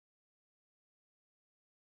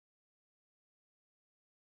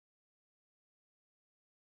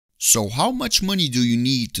So how much money do you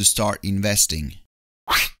need to start investing?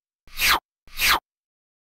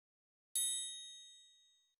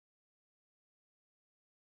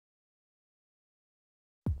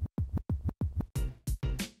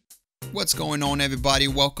 What's going on, everybody?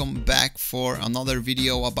 Welcome back for another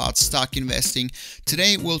video about stock investing.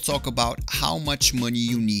 Today we'll talk about how much money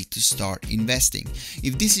you need to start investing.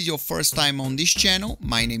 If this is your first time on this channel,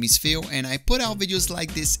 my name is Phil and I put out videos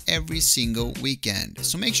like this every single weekend.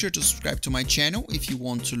 So make sure to subscribe to my channel if you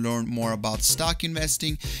want to learn more about stock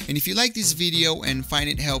investing. And if you like this video and find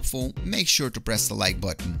it helpful, make sure to press the like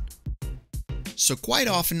button. So quite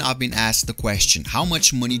often I've been asked the question, how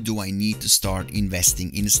much money do I need to start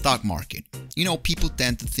investing in the stock market? You know, people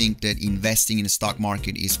tend to think that investing in the stock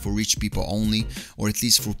market is for rich people only, or at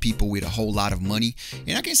least for people with a whole lot of money.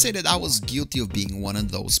 And I can say that I was guilty of being one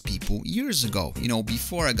of those people years ago, you know,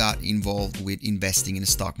 before I got involved with investing in the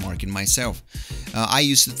stock market myself. I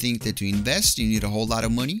used to think that to invest, you need a whole lot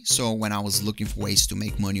of money. So when I was looking for ways to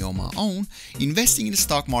make money on my own, investing in the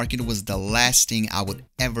stock market was the last thing I would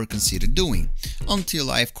ever consider doing.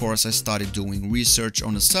 Until I started doing research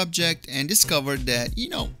on the subject and discovered that, you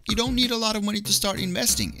don't need a lot of money to start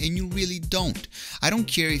investing, and you really don't. I don't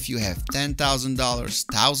care if you have $10,000,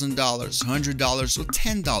 $1,000, $100, or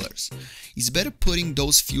 $10. It's better putting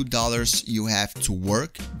those few dollars you have to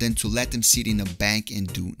work than to let them sit in a bank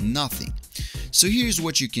and do nothing. So here's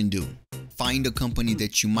what you can do. Find a company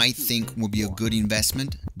that you might think will be a good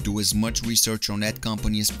investment. Do as much research on that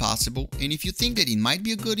company as possible. And if you think that it might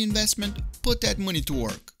be a good investment, put that money to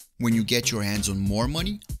work. When you get your hands on more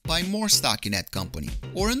money, buy more stock in that company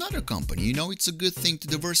or another company. You know, it's a good thing to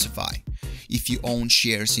diversify. If you own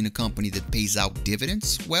shares in a company that pays out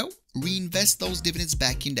dividends, well, reinvest those dividends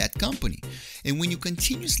back in that company. And when you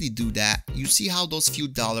continuously do that, you see how those few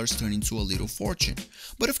dollars turn into a little fortune.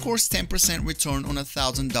 But of course, 10% return on a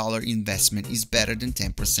 $1,000 investment is better than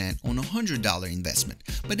 10% on a $100 investment.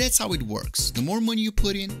 But that's how it works. The more money you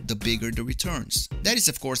put in, the bigger the returns. That is,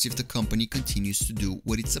 of course, if the company continues to do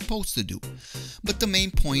what it's supposed to do. But the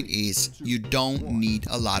main point is you don't need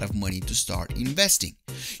a lot of money to start investing.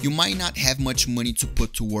 You might not have much money to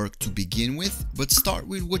put to work to begin with, but start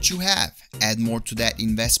with what you have. Add more to that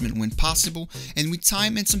investment when possible, and with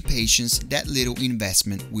time and some patience, that little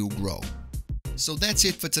investment will grow. So that's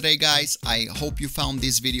it for today, guys. I hope you found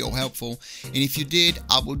this video helpful, and if you did,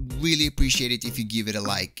 I would really appreciate it if you give it a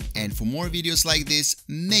like. And for more videos like this,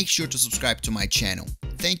 make sure to subscribe to my channel.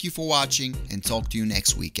 Thank you for watching, and talk to you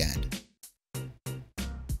next weekend.